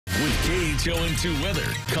With KHON2 weather,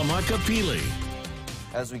 Kamaka Pili.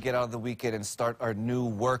 As we get out of the weekend and start our new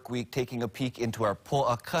work week, taking a peek into our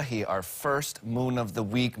Po'akahi, our first moon of the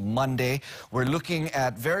week, Monday. We're looking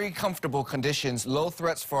at very comfortable conditions, low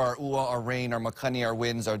threats for our ua, our rain, our makani, our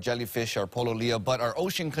winds, our jellyfish, our pololia, but our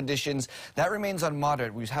ocean conditions, that remains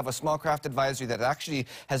unmoderate. We have a small craft advisory that actually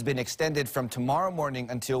has been extended from tomorrow morning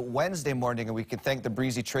until Wednesday morning, and we can thank the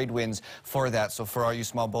breezy trade winds for that. So for all you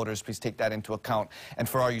small boaters, please take that into account. And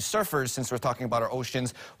for all you surfers, since we're talking about our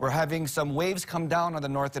oceans, we're having some waves come down on the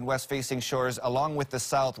north and west facing shores. Along with the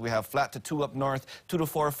south, we have flat to 2 up north, 2 to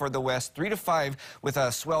 4 for the west, 3 to 5 with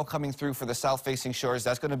a swell coming through for the south facing shores.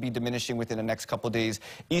 That's going to be diminishing within the next couple days.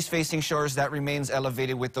 East facing shores, that remains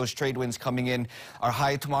elevated with those trade winds coming in. Our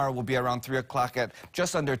high tomorrow will be around 3 o'clock at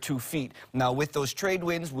just under 2 feet. Now with those trade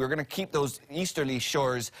winds, we're going to keep those easterly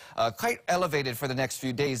shores quite elevated for the next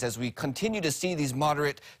few days as we continue to see these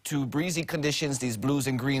moderate to breezy conditions, these blues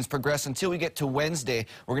and greens progress until we get to Wednesday.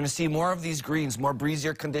 We're going to see more of these greens, more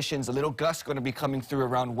breezier conditions, a little gust going to be coming through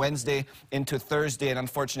around Wednesday into Thursday, and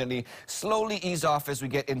unfortunately slowly ease off as we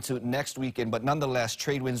get into next weekend. But nonetheless,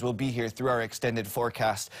 trade winds will be here through our extended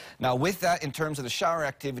forecast. Now with that, in terms of the shower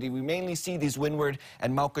activity, we mainly see these windward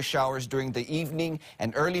and mauka showers during the evening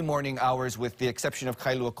and early morning hours, with the exception of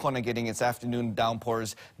Kailua Kona getting its afternoon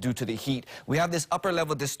downpours due to the heat. We have this upper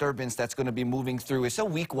level disturbance that's going to be moving through. It's a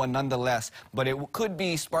weak one nonetheless, but it could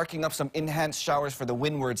be sparking up some enhanced showers for the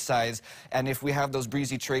windward sides, and if we have those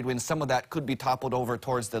breezy trade winds, some of that could be toppled over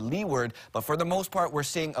towards the leeward, but for the most part, we're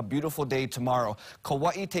seeing a beautiful day tomorrow.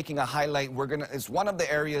 Kauai taking a highlight. It's one of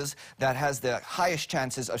the areas that has the highest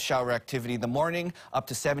chances of shower activity. The morning, up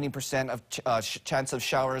to 70% of chance of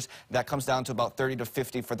showers. That comes down to about 30 to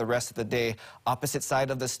 50 for the rest of the day. Opposite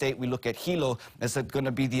side of the state, we look at Hilo. This is going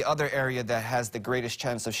to be the other area that has the greatest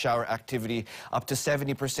chance of shower activity, up to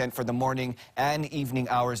 70% for the morning and evening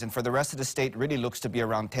hours. And for the rest of the state, really looks to be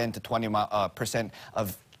around 10 to 20%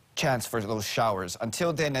 of chance for those showers.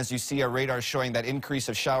 Until then, as you see, our radar showing that increase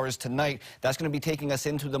of showers tonight. That's going to be taking us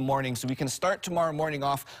into the morning, so we can start tomorrow morning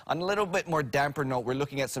off on a little bit more damper note. We're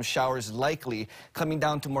looking at some showers likely coming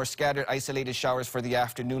down to more scattered, isolated showers for the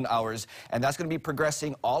afternoon hours, and that's going to be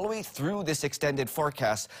progressing all the way through this extended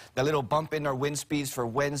forecast. The little bump in our wind speeds for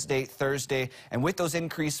Wednesday, Thursday, and with those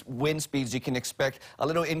increased wind speeds, you can expect a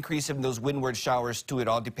little increase in those windward showers too. It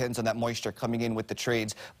all depends on that moisture coming in with the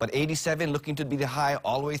trades, but 87 looking to be the high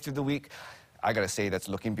all the way through the week. I gotta say, that's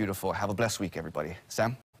looking beautiful. Have a blessed week, everybody.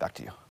 Sam, back to you.